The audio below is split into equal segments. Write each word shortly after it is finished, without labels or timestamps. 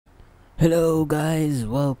Hello guys,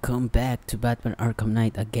 welcome back to Batman Arkham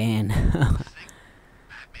Knight again.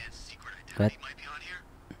 But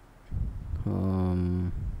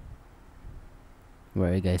what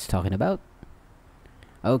are you guys talking about?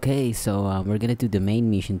 Okay, so we're gonna do the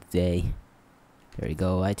main mission today. There we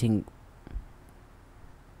go. I think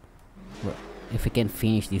if we can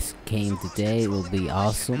finish this game today, it will be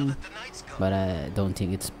awesome. But I don't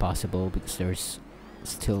think it's possible because there's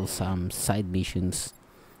still some side missions.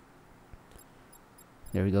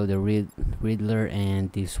 There we go, the Riddler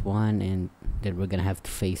and this one, and then we're gonna have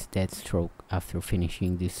to face Deathstroke after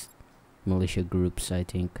finishing these militia groups, I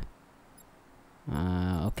think.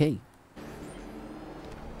 Okay.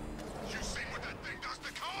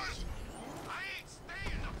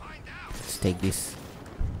 Let's take this.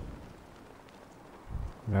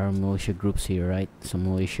 There are militia groups here, right? Some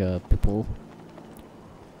militia people.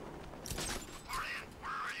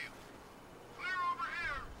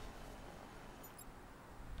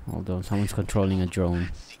 Hold on, someone's controlling a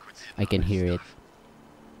drone. I can hear it.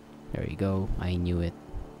 There you go, I knew it.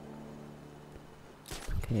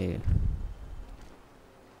 Okay.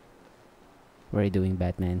 What are you doing,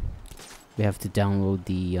 Batman? We have to download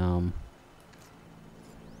the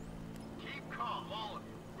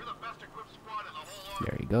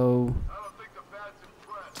There you go.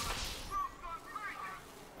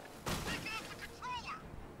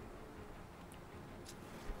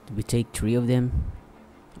 Did we take 3 of them?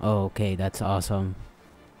 Oh, okay, that's awesome.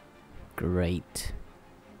 Great.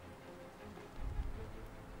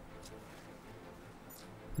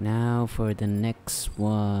 Now for the next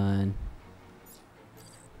one.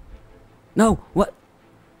 No! What?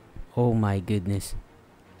 Oh my goodness.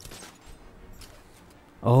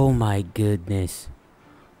 Oh my goodness.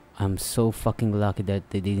 I'm so fucking lucky that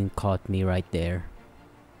they didn't caught me right there.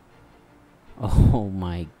 Oh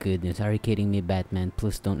my goodness. Are you kidding me, Batman?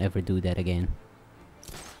 Please don't ever do that again.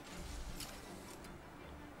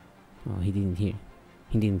 Oh, he didn't hear.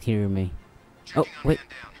 He didn't hear me. Oh, wait.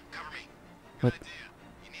 What?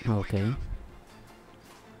 Okay.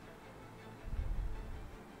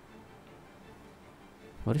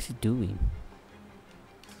 What is he doing?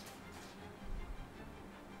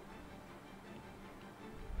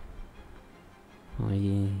 Oh,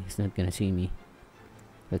 yeah, he's not gonna see me.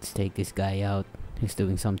 Let's take this guy out. He's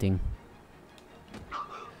doing something.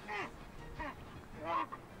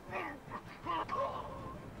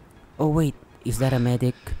 Oh wait, is that a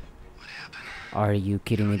medic? Are you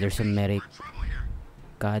kidding me? There's a medic.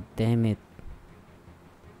 God damn it.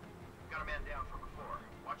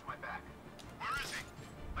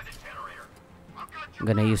 I'm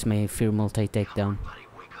gonna use my fear multi-takedown.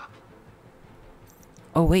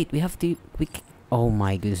 Oh wait, we have to... Oh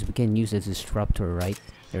my goodness, we can use the disruptor, right?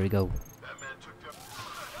 There we go.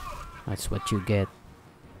 That's what you get.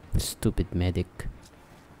 Stupid medic.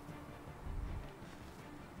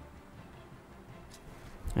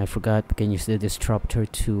 I forgot we can use the disruptor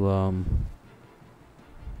to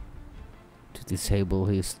disable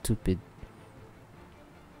his stupid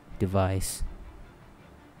device.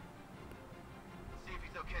 See if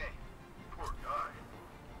he's okay. Poor guy.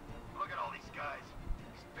 Look at all these guys.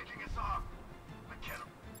 He's picking us off. I can't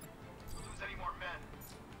lose any more men.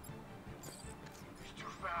 He's too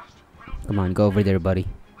fast. Come on, go over there, buddy.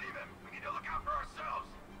 Leave him. We need to look out for ourselves.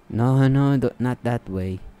 No, not that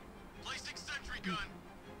way.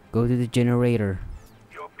 Go to the generator.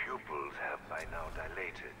 Your pupils have by now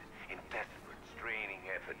dilated in desperate, straining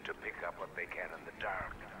effort to pick up what they can in the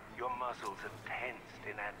dark. Your muscles have tensed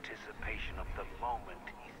in anticipation of the moment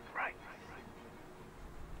he strikes.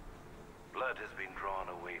 Blood has been drawn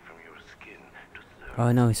away from your skin to serve.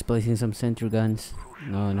 Oh no, he's placing some sentry guns.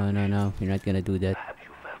 No, you're not gonna do that. Perhaps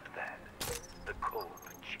you felt that. The cold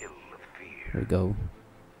chill of fear. There we go.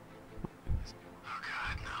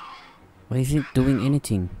 Why isn't it doing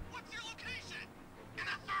anything?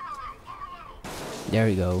 There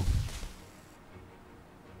we go.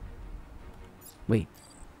 Wait.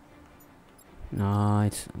 No,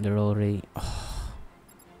 they're already... Oh.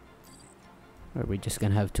 Or we're just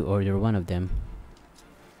gonna have to order one of them.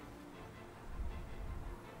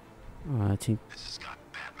 I think...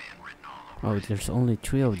 Oh, there's only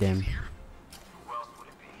 3 of them.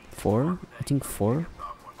 4? I think 4.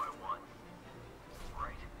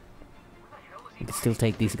 I can still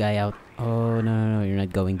take this guy out. Oh, no, you're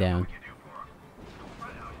not going down.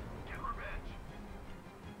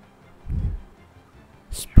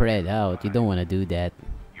 Spread out. You don't want to do that.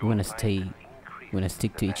 You want to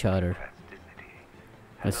stick to each other.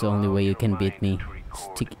 That's the only way you can beat me.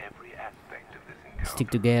 Stick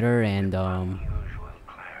together and Being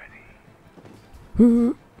a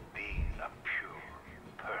pure,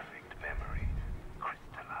 perfect memory.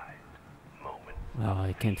 Oh,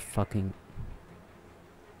 I can't fucking...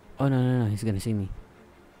 Oh, no, no, no, he's gonna see me.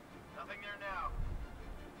 Nothing there now.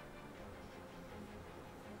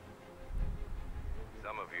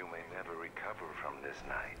 Some of you may never recover from this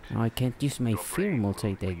night. Oh, I can't use my Your fear brain will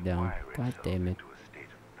multi-takedown. rewire God itself damn it. into a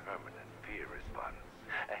state of permanent fear response.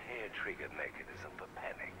 A hair-trigger mechanism for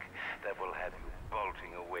panic that will have you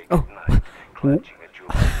bolting awake Oh. at night, clutching at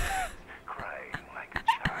your hands, crying like a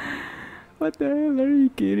child. What the hell? Are you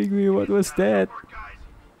kidding me? What was that? Work, guys.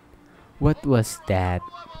 What was that?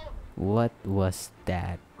 Level. What was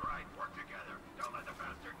that? Right, work together. Don't let the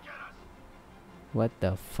bastard get us. What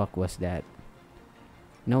the fuck was that?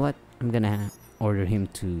 You know what? I'm gonna order him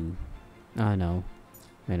to... Oh no.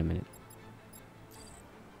 Wait a minute.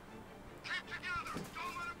 Keep together.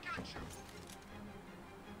 Don't let him get you.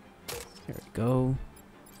 Here we go.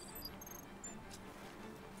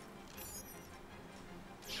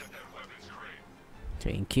 Shut that weapons crate.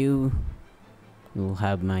 Thank you. You'll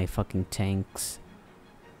have my fucking tanks.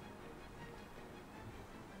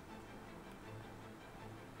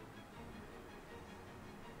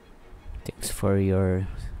 Thanks for your...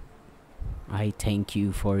 I thank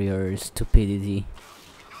you for your stupidity. You know you're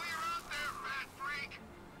out there, fat freak.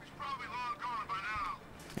 He's probably long gone by now.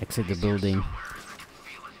 Exit the building. Somewhere, I can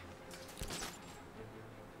feel it.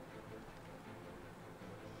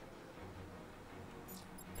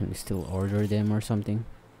 Can we still order them or something?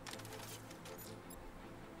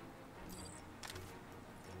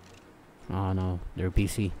 Oh no, they're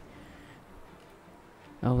busy.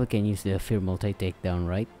 Oh, we can use the fear multi-takedown,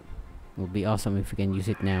 right? Would be awesome if we can use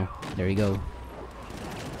it now. There you go.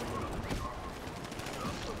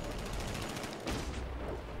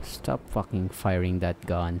 Stop fucking firing that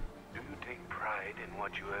gun. Do you take pride in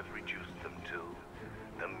what you have reduced them to?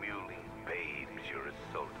 The mewling babes your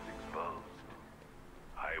assault has exposed.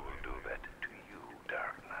 I will do that to you,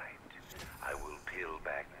 Dark Knight. I will peel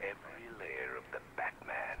back every layer of the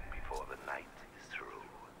Batman before the night is through.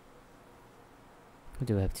 What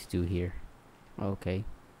do I have to do here? Okay.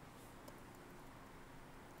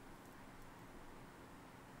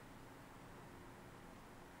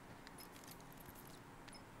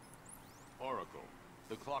 Oracle,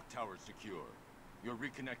 the clock tower's secure. You're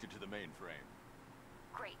reconnected to the mainframe.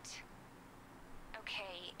 Great.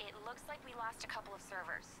 Okay, it looks like we lost a couple of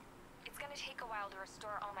servers. It's gonna take a while to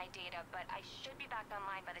restore all my data, but I should be back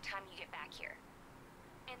online by the time you get back here.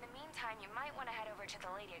 In the meantime, you might want to head over to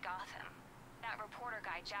the Lady of Gotham. That reporter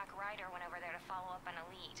guy, Jack Ryder, went over there to follow up on a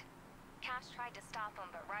lead. Cash tried to stop him,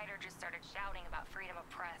 but Ryder just started shouting about freedom of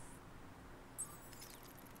press.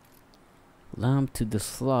 Lamb to the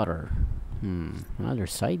slaughter. Another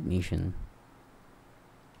side mission.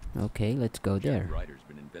 Okay, let's go there. Jack Ryder's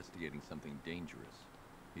been investigating something dangerous.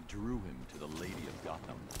 It drew him to the Lady of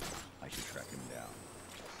Gotham. I should track him down.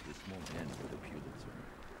 This won't end with a Pulitzer.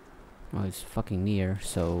 Oh, it's fucking near,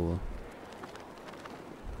 so...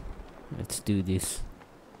 Let's do this.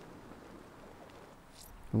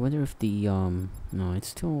 I wonder if the, no, it's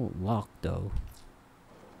still locked though.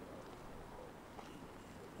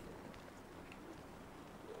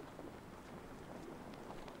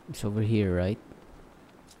 It's over here, right?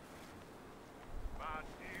 My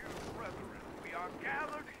dear brethren, we are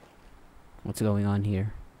gathered. What's going on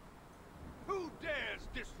here? Who dares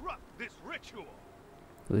disrupt this ritual?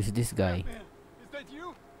 Who is this guy? Man, is that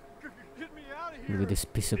you? Get me out of here. Look at this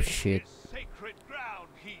piece of shit. This is sacred ground,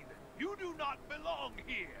 heathen. You do not belong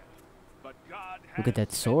here. But God Look at that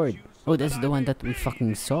has sword. sent you so Oh, that's that the I one may that we bathe fucking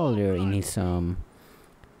in saw your there in light. his, My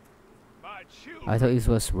I thought it was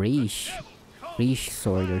children, Reish. the devil comes Reish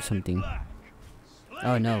sword or clad in something. black. Slay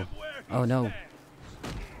Oh no. him where he Oh no. stands.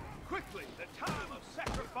 Quickly, the time of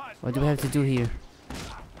sacrifice What do we have to do grows. here?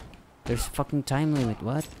 There's fucking time limit,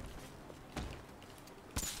 what?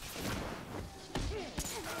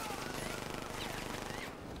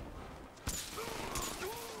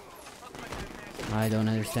 I don't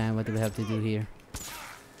understand what do we have to do here.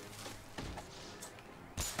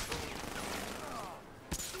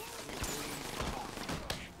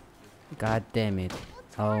 God damn it.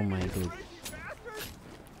 Oh my god.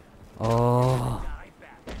 Oh.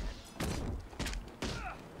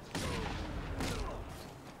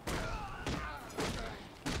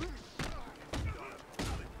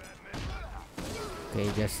 Okay,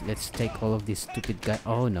 just let's take all of these stupid guys.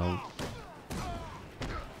 Oh no.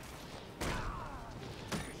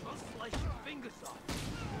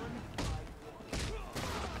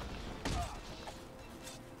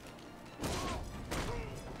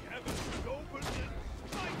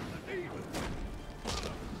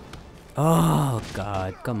 Oh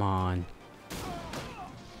god, come on.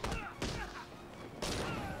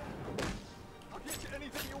 I'll get you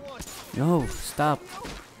anything you want. No, stop.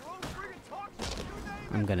 Your own friggin' toxin. You name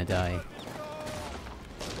I'm gonna die.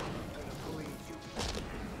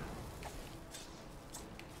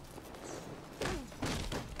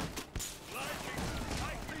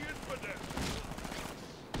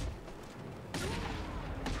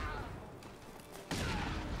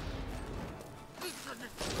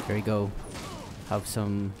 There we go. Have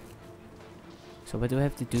some. So what do I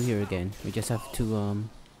have to do here again? We just have to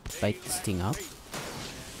light this thing up.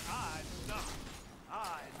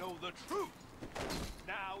 I know the truth.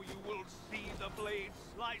 Now you will see the blade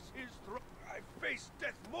slice his throat. I faced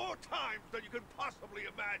death more times than you can possibly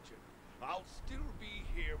imagine. I'll still be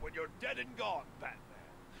here when you're dead and gone, Batman.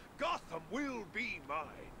 Gotham will be mine.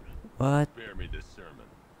 What? Spare me this sermon.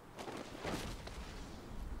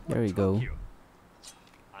 There we go.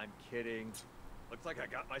 I'm kidding. Looks like I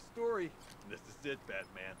got my story. This is it,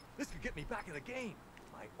 Batman. This could get me back in the game.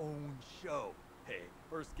 My own show. Hey,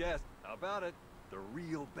 first guest, how about it? The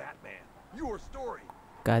real Batman. Your story.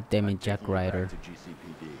 God damn it, Jack Ryder. To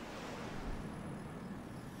GCPD.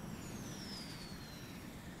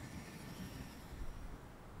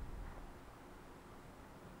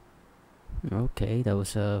 Okay, that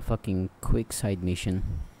was a fucking quick side mission.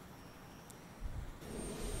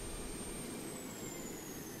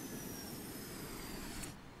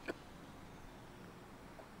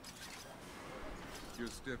 You're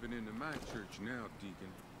stepping into my church now, Deacon.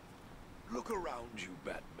 Look around you,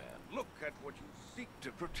 Batman. Look at what you seek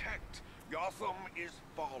to protect. Gotham is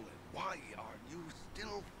fallen. Why are you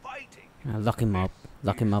still fighting? Lock him up.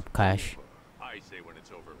 Lock him up, Cash. I say when it's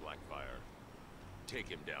over, Blackfire. Take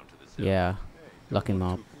him down to the cell. Yeah, lock him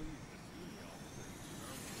up.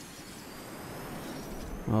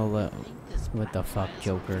 Oh, what the fuck,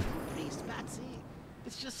 Joker? Priest Patsy.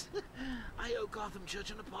 It's just, I owe Gotham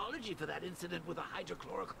Church an apology for that incident with the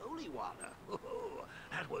hydrochloric holy water. Oh,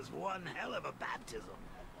 that was one hell of a baptism.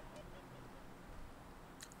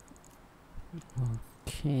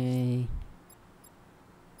 Okay.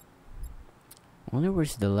 I wonder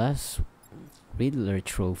where's the last Riddler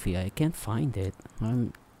trophy. I can't find it.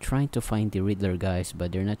 I'm trying to find the Riddler guys,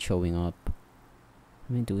 but they're not showing up.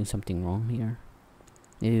 Am I doing something wrong here?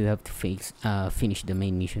 Maybe we have to finish the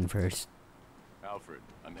main mission first. Alfred,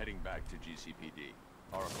 I'm heading back to GCPD.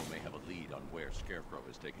 Oracle may have a lead on where Scarecrow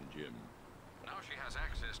has taken Jim. Now she has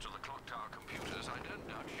access to the clock tower computers. I don't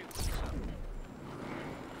doubt she will accept.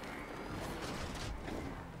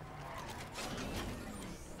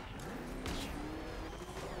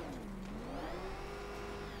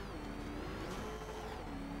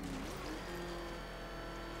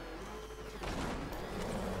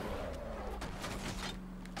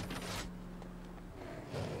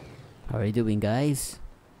 How are you doing, guys?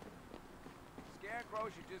 Scarecrow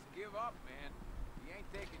should just give up, man. He ain't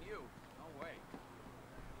taking you. No way.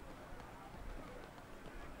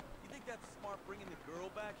 You think that's smart bringing the girl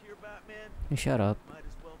back here, Batman? Hey, shut up. Might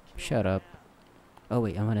as well kill Shut her up. now. Oh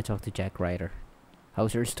wait, I wanna talk to Jack Ryder.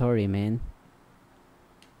 How's your story, man?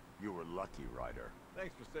 You were lucky, Ryder.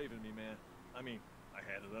 Thanks for saving me, man. I mean, I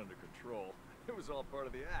had it under control. It was all part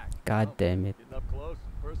of the act. God damn it. Getting up close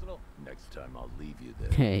and personal. Next time I'll leave you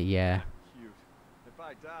there. Hey, yeah. Cute. If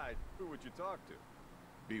I died, who would you talk to?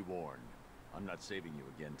 Be warned. I'm not saving you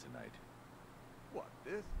again tonight. What,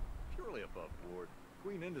 this? Purely above board.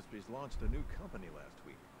 Queen Industries launched a new company last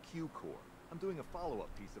week, Q-Core. I'm doing a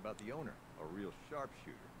follow-up piece about the owner, a real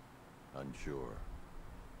sharpshooter. Unsure.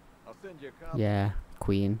 I'll send you a copy. Yeah,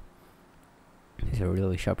 Queen. He's a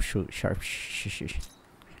really sharp.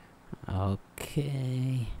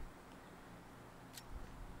 Okay.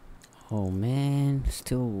 Oh man,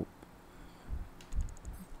 still.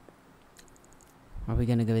 Are we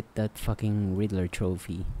gonna get that fucking Riddler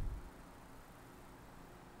trophy?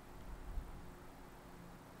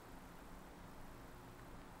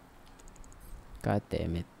 God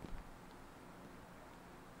damn it.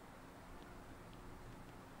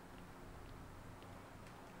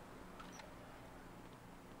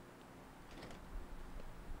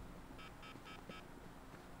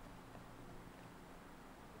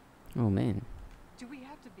 Oh man. Do we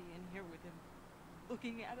have to be in here with him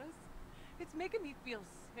looking at us? It's making me feel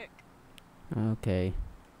sick. Okay.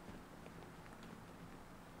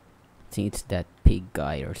 I think it's that pig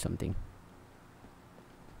guy or something.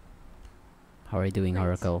 How are you doing, Great.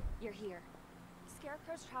 Oracle? You're here.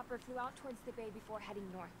 Scarecrow's chopper flew out towards the bay before heading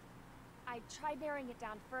north. I tried narrowing it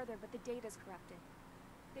down further, but the data's corrupted.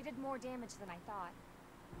 They did more damage than I thought.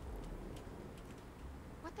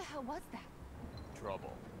 What the hell was that?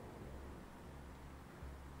 Trouble.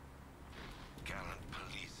 Gallant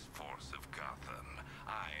police force of Gotham,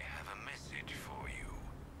 I have a message for you.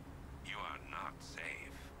 You are not safe.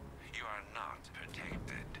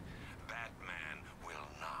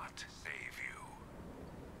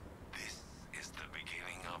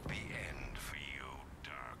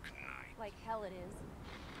 it is.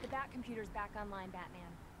 The Bat computer's back online,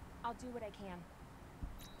 Batman. I'll do what I can.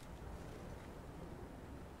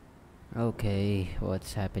 Okay,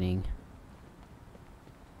 what's happening?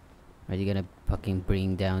 Are you gonna fucking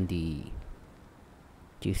bring down the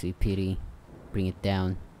GCPD? Bring it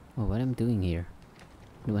down. Oh, what I'm doing here?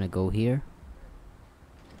 You wanna go here?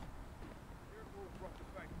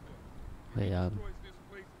 Wait,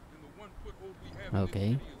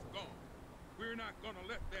 okay.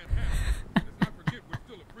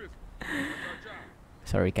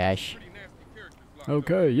 Sorry, Cash.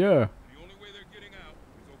 Okay, yeah.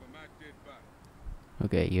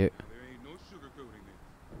 Okay, you're...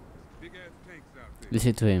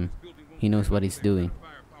 Listen to him. He knows what he's doing.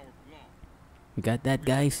 You got that,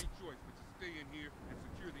 guys?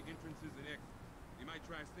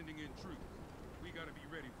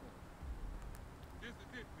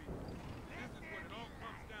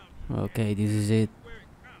 Okay, this is it.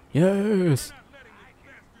 Yes!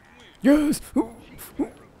 Yes!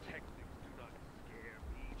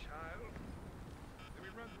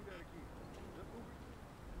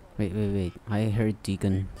 Wait. I heard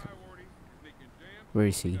Deacon. Where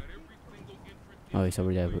is he? Oh, he's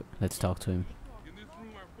over there. Let's talk to him.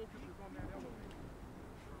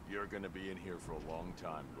 You're gonna be in here for a long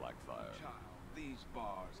time, Blackfire. Child, these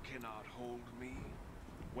bars cannot hold me.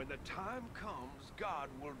 When the time comes, God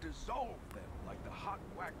will dissolve them like the hot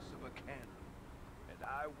wax of a candle, and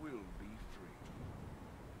I will be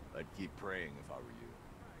free. I'd keep praying if I were you.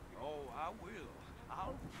 Oh, I will.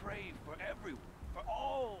 I'll pray for everyone, for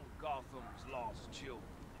all Gotham's lost children,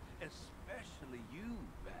 especially you,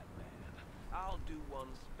 Batman. I'll do one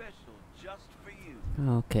special just for you.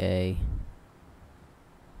 Okay.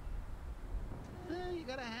 You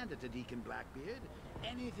gotta hand it to Deacon Blackbeard.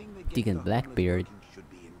 Anything that gets Deacon the Blackbeard. homeless working should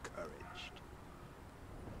be encouraged.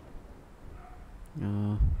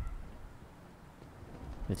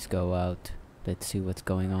 Let's go out. Let's see what's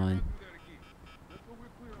going on.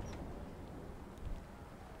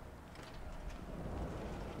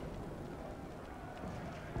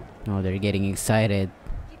 Oh, they're getting excited.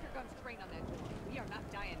 Keep your guns straight on that door. We are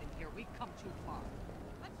not dying in here. We've come too far.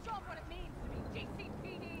 Let's show them what it means to be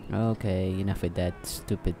JCPD. Okay, enough with that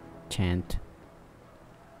stupid chant.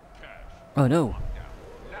 Oh no!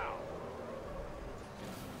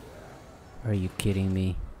 Are you kidding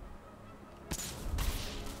me?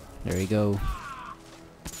 There we go.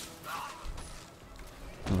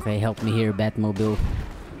 Okay, help me here, Batmobile.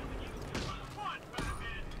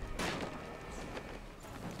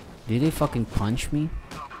 Did they fucking punch me?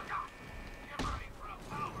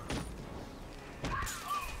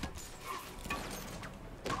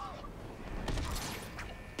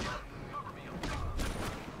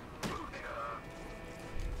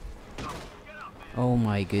 Oh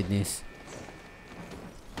my goodness.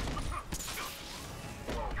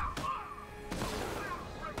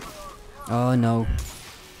 Oh no.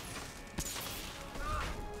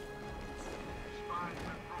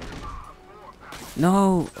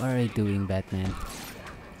 No! What are you doing, Batman?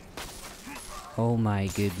 Oh my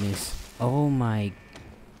goodness. Oh my...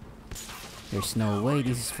 There's no way,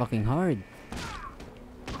 this is fucking hard.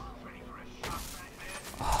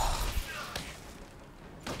 Oh.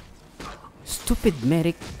 Stupid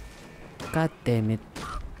medic. God damn it.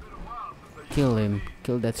 Kill him.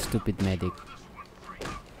 Kill that stupid medic.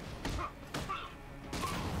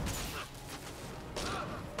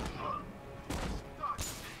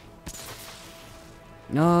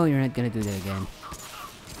 No, you're not gonna do that again.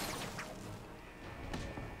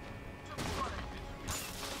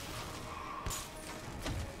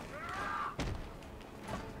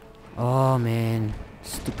 Oh man,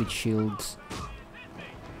 stupid shields.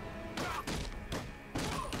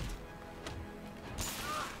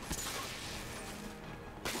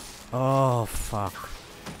 Oh fuck.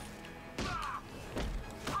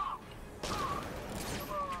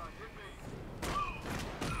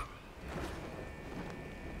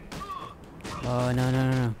 Oh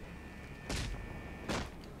no.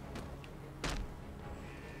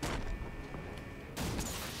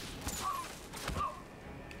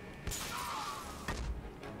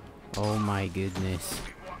 Oh my goodness.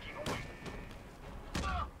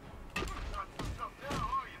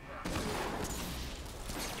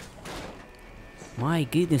 My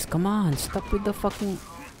goodness, come on, stop with the fucking...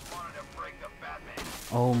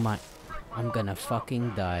 Oh my... I'm gonna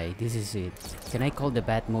fucking die. This is it. Can I call the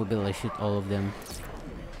Batmobile? I shoot all of them.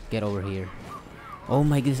 Get over here. Oh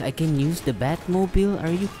my goodness, I can use the Batmobile?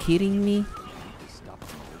 Are you kidding me? Stop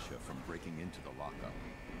the militia from breaking into the lockup.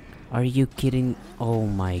 Are you kidding? Oh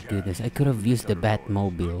my goodness, I could have used the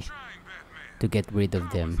Batmobile to get rid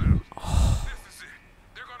of them. Oh. This is it.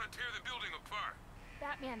 They're gonna tear the building apart.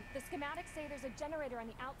 The schematics say there's a generator on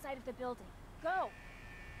the outside of the building. Go!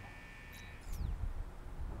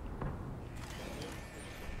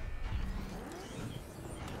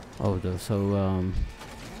 Oh, so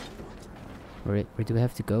where do we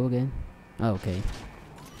have to go again? Oh, okay.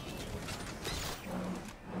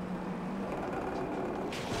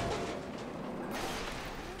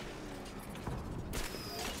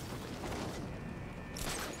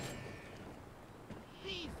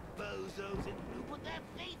 These bozos who put their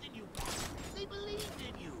faith in you, they believed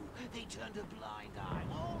in you. They turned a blind eye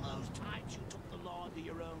all those times you took the law into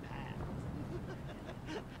your own hands.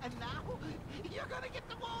 And now, you're gonna get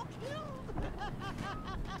them all killed!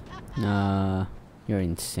 Nah, you're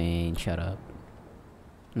insane. Shut up.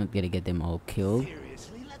 I'm not gonna get them all killed.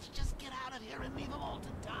 Seriously, let's just get out of here and leave them all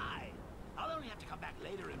to die. I'll only have to come back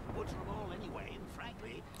later and butcher them all anyway, and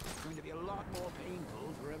frankly, it's going to be a lot more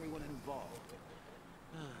painful for everyone involved.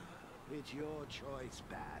 It's your choice,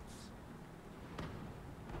 Bats.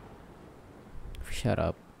 Shut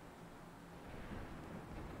up.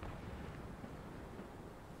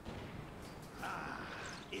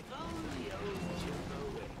 If only old Jimbo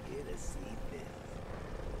were here to see this.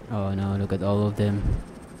 Oh no, look at all of them.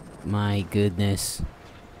 My goodness.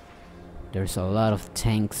 There's a lot of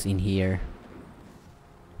tanks in here.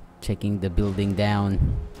 Taking the building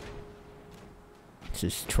down.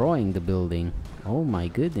 Destroying the building. Oh my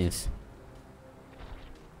goodness.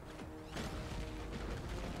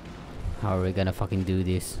 How are we gonna fucking do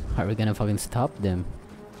this? How are we gonna fucking stop them?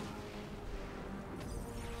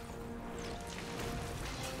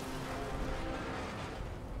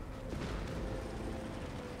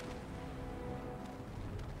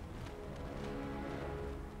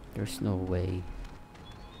 There's no way.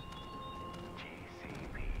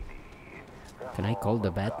 Can I call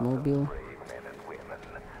the Batmobile? Men and women,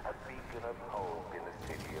 a beacon of hope in a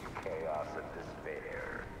city of chaos and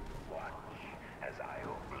despair. Watch as I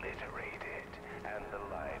obliterate it and the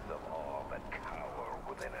lives of all that cower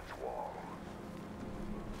within its walls.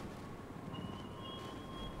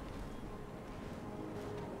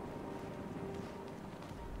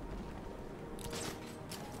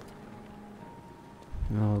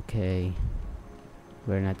 Okay.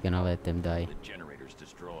 We're not gonna let them die. The generator's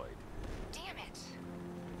destroyed. Damn it.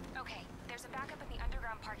 Okay, there's a backup in the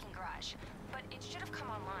underground parking garage, but it should have come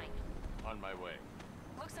online. On my way.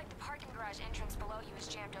 Looks like the parking garage entrance below you is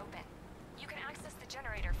jammed open. You can access the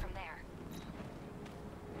generator from there.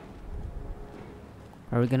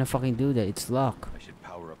 How are we gonna fucking do that? It's locked. I should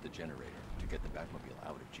power up the generator to get the Batmobile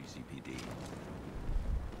out of GCPD.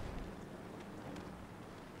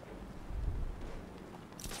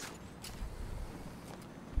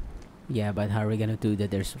 Yeah, but how are we gonna do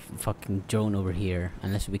that? There's a fucking drone over here.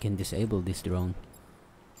 Unless we can disable this drone.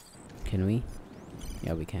 Can we?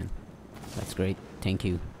 Yeah, we can. That's great. Thank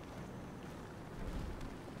you.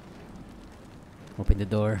 Open the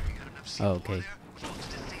door. Oh, okay.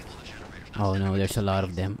 Oh no, there's a lot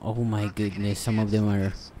of them. Oh my goodness, some of them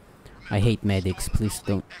are... I hate medics, please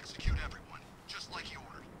don't...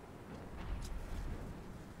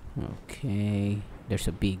 Okay, there's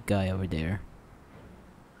a big guy over there.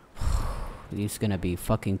 He's gonna be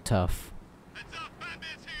fucking tough.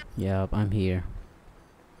 Yup, I'm here.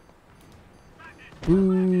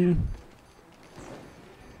 Ooh.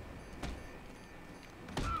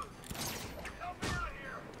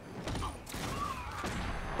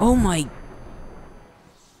 Oh my...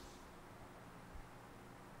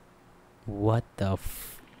 What the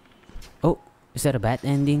f... Oh, is that a bad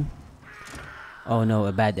ending? Oh no,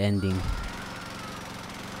 a bad ending.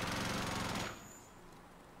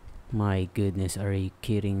 My goodness, are you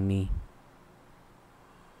kidding me?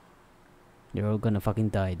 They're all gonna fucking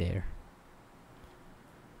die there.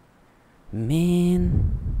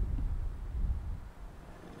 Man.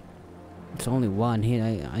 It's only one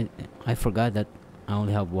hit. I forgot that I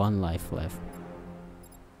only have one life left.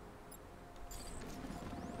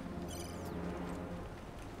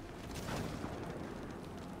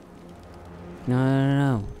 No, no, no,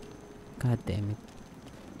 no. God damn it.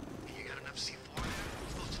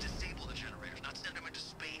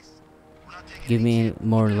 Give me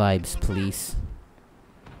more lives, please.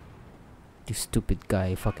 This stupid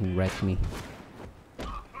guy fucking wrecked me.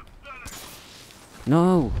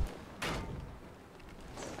 No!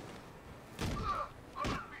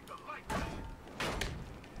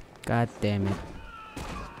 God damn it.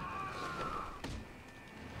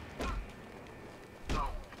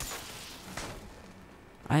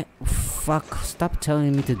 Fuck, stop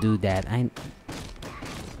telling me to do that.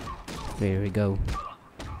 There we go.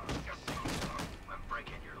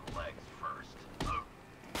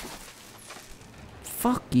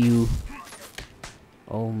 Fuck you.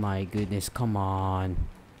 Oh my goodness, come on.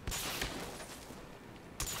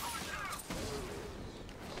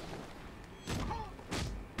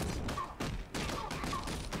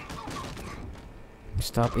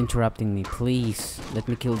 Stop interrupting me, please. Let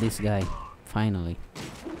me kill this guy. Finally.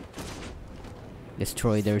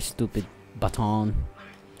 Destroy their stupid baton.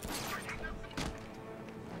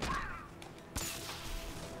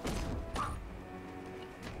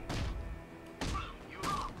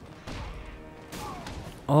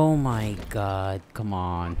 Oh my god, come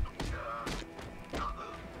on.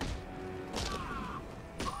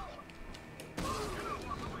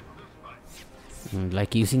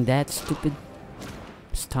 Like using that stupid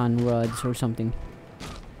stun rods or something.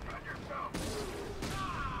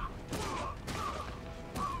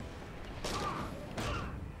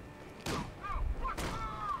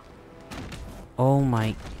 Oh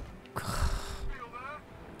my...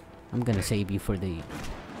 I'm gonna save you for the...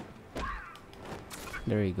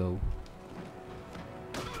 There you go.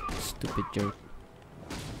 Stupid jerk.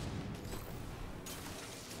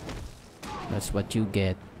 That's what you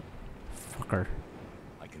get, fucker.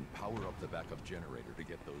 I can power up the backup generator to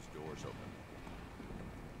get those doors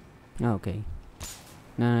open. Okay.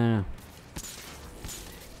 No.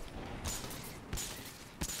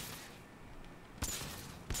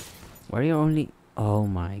 Why are you only... Oh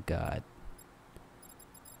my god.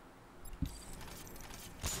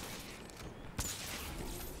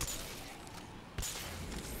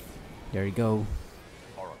 There you go.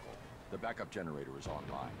 Oracle, the backup generator is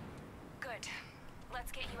online. Good.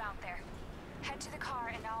 Let's get you out there. Head to the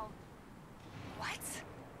car and I'll... What?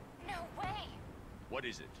 No way! What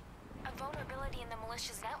is it? A vulnerability in the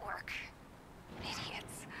militia's network.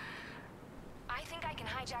 Idiots. I think I can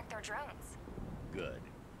hijack their drones. Good.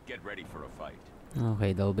 Get ready for a fight.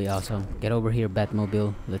 Okay, that'll be awesome. Get over here,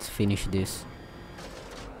 Batmobile. Let's finish this.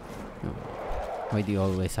 Oh, why do you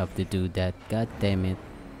always have to do that? God damn it.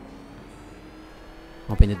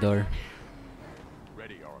 Open the door.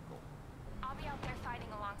 Ready, Oracle. I'll be out there fighting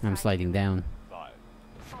alongside. I'm sliding down. 5,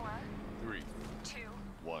 4, 3, 2,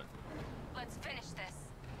 1. let's finish this.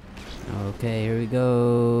 Okay, here we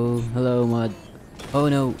go. Hello, Mud. Oh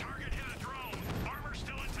no. Target hit a drone. Armor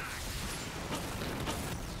still intact.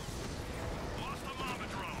 Lost the mama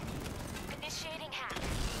drone. Initiating hack.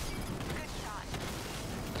 Good shot.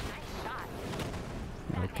 Nice shot.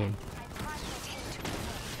 Okay. I brought the team to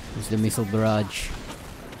the It's the missile barrage.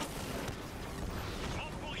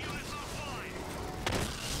 Multiple units offline.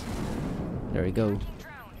 There we go. drone.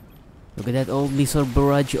 Look at that old missile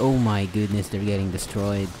barrage. Oh my goodness, they're getting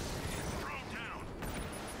destroyed.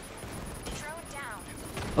 Drone down.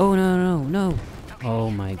 Oh no. Okay, Oh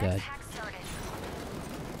my next god. hack started.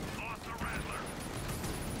 Lost the Rattler.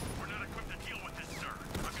 We're not equipped to deal with this, sir.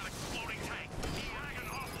 I've got exploding tank. E-wagon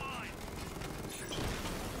offline.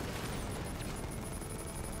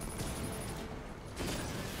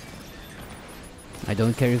 I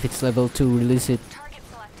don't care if it's level 2, release it. Target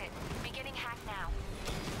selected. Beginning hack now.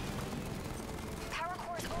 Power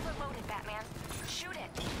core's overloaded, Batman. Shoot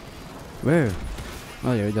it. Where?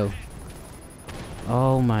 Oh, there we go.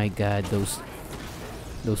 Oh my god, those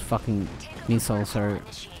fucking missiles are...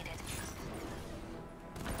 Initiated.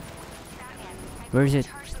 Batman, Where is it?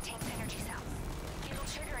 charge the tank's energy cells. It'll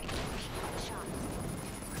trigger an EMP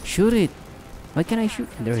shock. Shoot it! Why can't I shoot?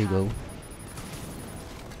 There you go.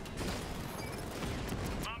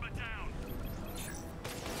 Mama down.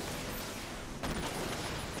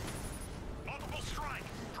 Multiple strike.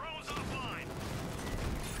 Drones offline.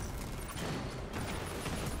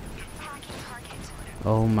 Hacking target.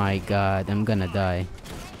 Oh my god, I'm gonna die.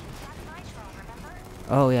 That's my drone, remember?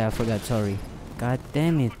 Oh yeah, I forgot, sorry. God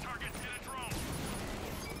damn it. Target hit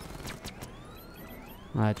a drone.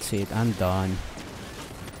 That's it, I'm done.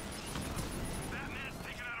 Batman's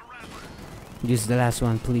taking out a Rattler. This is the last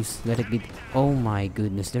one, please. Let it be. Oh my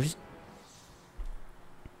goodness, there's...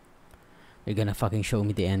 They're gonna fucking show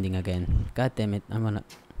me the ending again. God damn it, I'm gonna...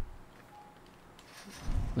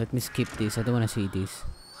 Let me skip this, I don't wanna see this.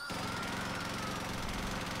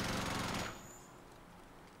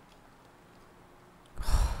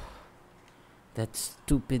 That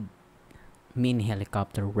stupid mini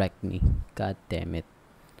helicopter wrecked me. God damn it.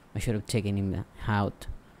 I should have taken him out.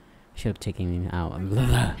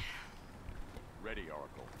 Ready,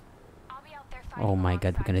 Oracle. I'll be out there fighting Oh my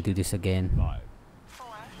god, we're gonna alongside do this again. 5, 4,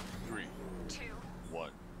 3, 2, 1.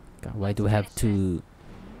 God, why do I have to...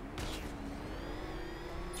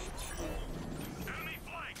 Enemy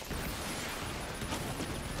flank.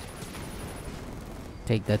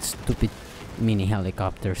 Take that stupid mini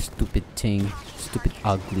helicopter, stupid thing, stupid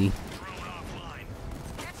ugly. Drone offline.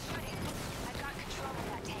 good shooting. I've got control of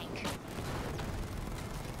that tank.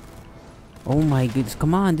 Oh my goodness,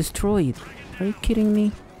 come on, destroy it. Are you kidding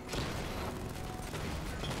me?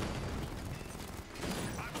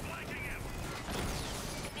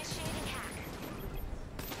 Initiating hack.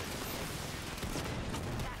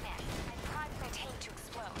 Batman, I primed my tank to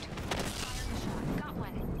explode. Firing shot. Got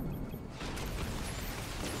one.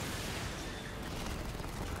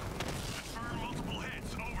 Multiple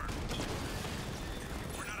hits, over.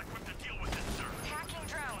 We're not equipped to deal with this, sir. Hacking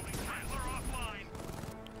drone. Rattler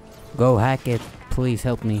offline. Go hack it. Please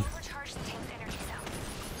help me. Overcharge the tank's energy cell.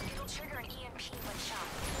 It'll trigger an EMP when shot.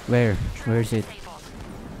 Where? Where is it? Disabled.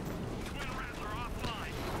 Twin Rattler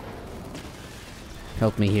offline.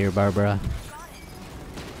 Help me here, Barbara. Got it.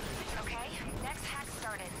 Okay, next hack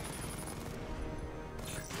started.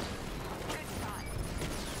 Good spot.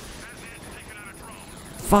 Batman's taking out a drone.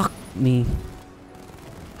 Fuck me.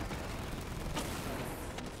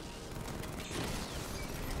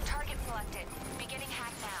 Target selected. Beginning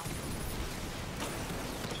hack now.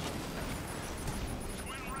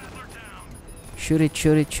 Twin Rattler down. Shoot it,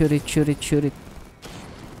 shoot it, shoot it, shoot it, shoot it.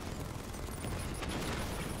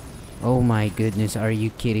 Oh my goodness, are you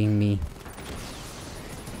kidding me?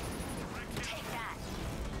 Take that.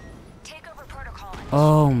 Take over protocol and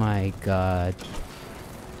Oh my god.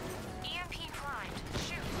 EMP primed.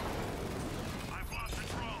 Shoot. I've lost the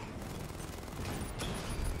drone.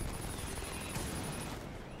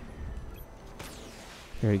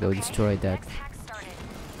 There we go, destroy that. Next hack started.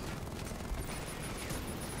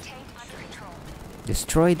 Tank under control.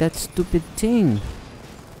 Destroy that stupid thing.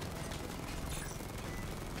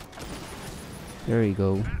 There you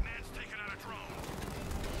go. Batman's taking out a drone.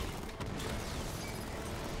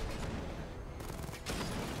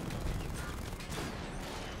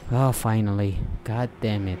 Oh, finally. God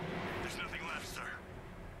damn it. There's nothing left, sir.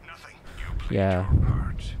 Nothing. You played Yeah, your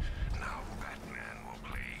part. Now Batman will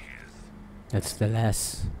play his. that's the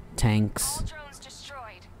last tanks. All drones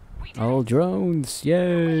destroyed. We did All it. drones,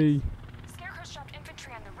 yay! Scarecrow dropped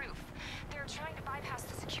infantry on the roof. They were trying to bypass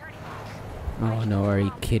the security lock. Oh no, are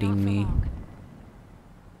you kidding me?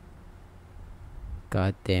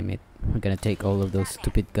 God damn it. We're gonna take all of those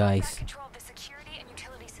stupid guys. Control of the security and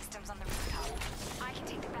utility systems on the rooftop. I can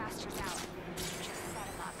take the bastards out. Just set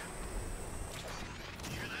them up.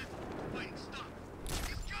 You hear that? Wait, stop.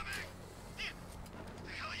 He's coming! What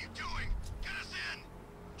the hell are you doing? Get us in!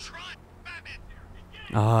 Try Batman!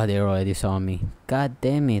 Oh, they already saw me. God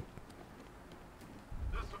damn it.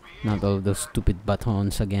 Not all of those stupid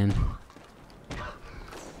buttons again.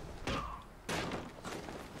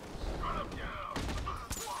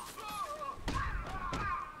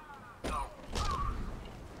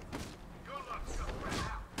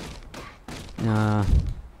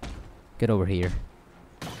 Get over here.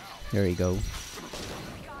 There you go.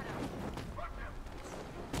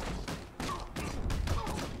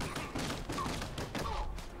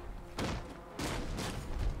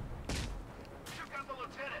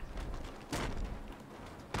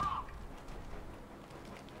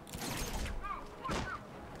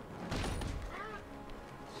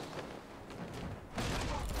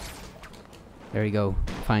 There you go.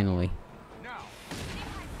 Finally.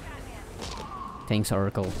 Thanks,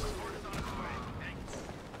 Oracle.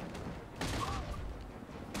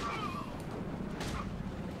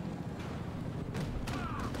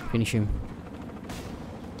 Finish him.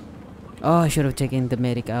 Oh, I should have taken the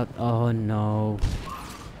medic out. Oh no.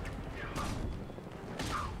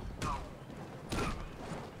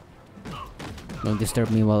 Don't disturb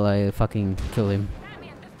me while I fucking kill him.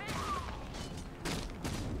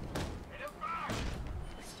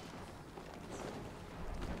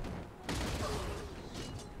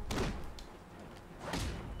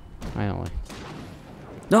 Finally.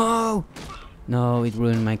 No! No, it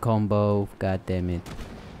ruined my combo. God damn it.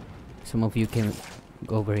 Some of you can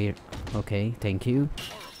go over here. Okay, thank you.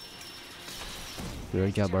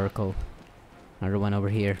 Good job, Oracle. Another one over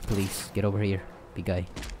here, please. Get over here, big guy.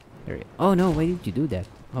 There you Oh no, why did you do that?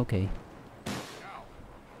 Okay.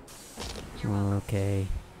 Okay.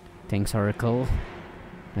 Thanks, Oracle.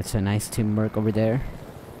 That's a nice teamwork over there.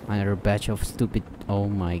 Another batch of stupid... Oh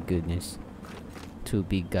my goodness. Two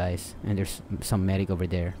big guys. And there's some medic over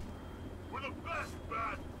there.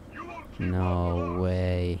 No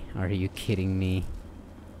way. Are you kidding me?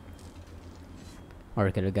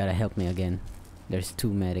 Oracle, you gotta help me again. There's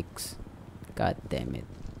two medics. God damn it.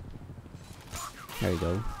 There you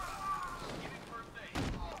go.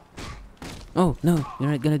 Oh no, you're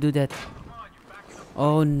not gonna do that.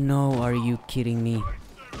 Oh no, are you kidding me?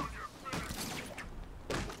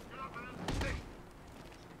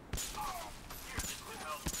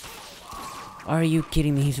 Are you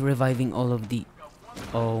kidding me? He's reviving all of the...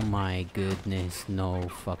 Oh my goodness, no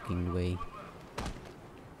fucking way.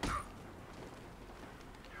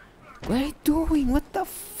 What are you doing? What the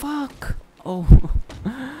fuck? Oh.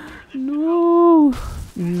 No.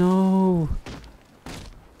 No.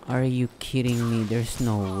 Are you kidding me? There's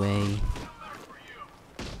no way.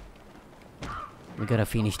 We gotta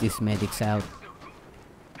finish these medics out.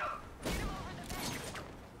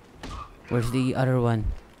 Where's the other one?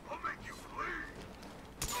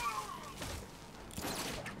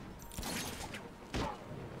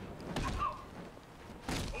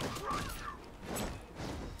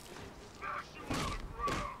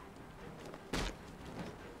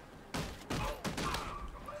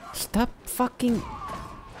 Stop fucking...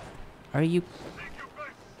 Are you...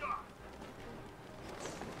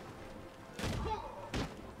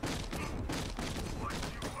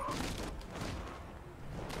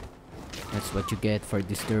 That's what you get for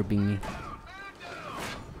disturbing me.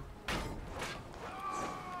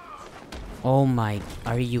 Oh my...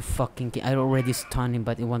 Are you fucking... I already stunned him,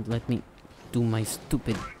 but it won't let me do my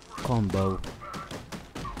stupid combo.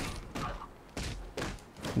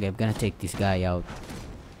 Okay, I'm gonna take this guy out.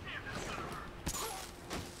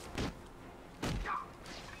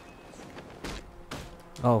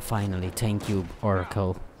 Oh, finally. Thank you,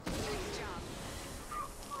 Oracle.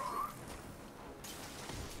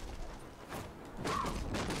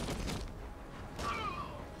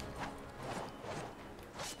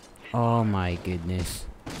 Oh my goodness.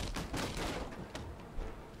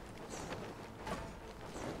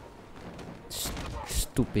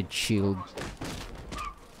 Stupid shield.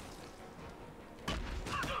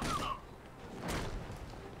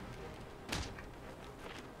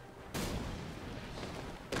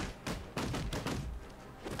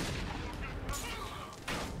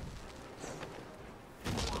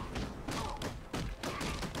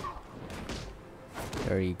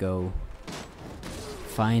 There you go.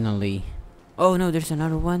 Finally. Oh no, there's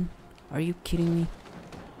another one. Are you kidding me?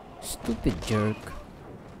 Stupid jerk.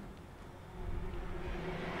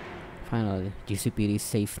 Finally, GCPD is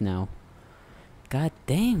safe now. God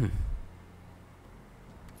damn.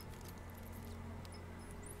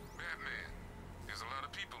 Batman, there's a lot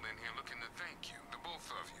of people in here looking to thank you, the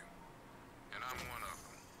both of you. And I'm one of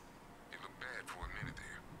them. You look bad for a minute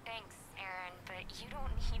there. Thanks, Aaron, but you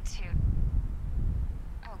don't need to.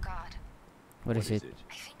 Oh God. What is it?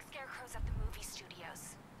 I think Scarecrow's at the movie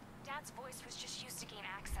studios. Dad's voice was just used to gain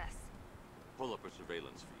access. Pull up a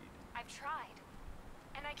surveillance feed. I've tried.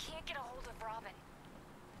 And I can't get a hold of Robin.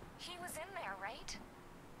 He was in there, right?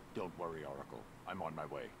 Don't worry, Oracle. I'm on my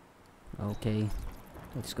way. Okay.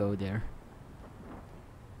 Let's go there.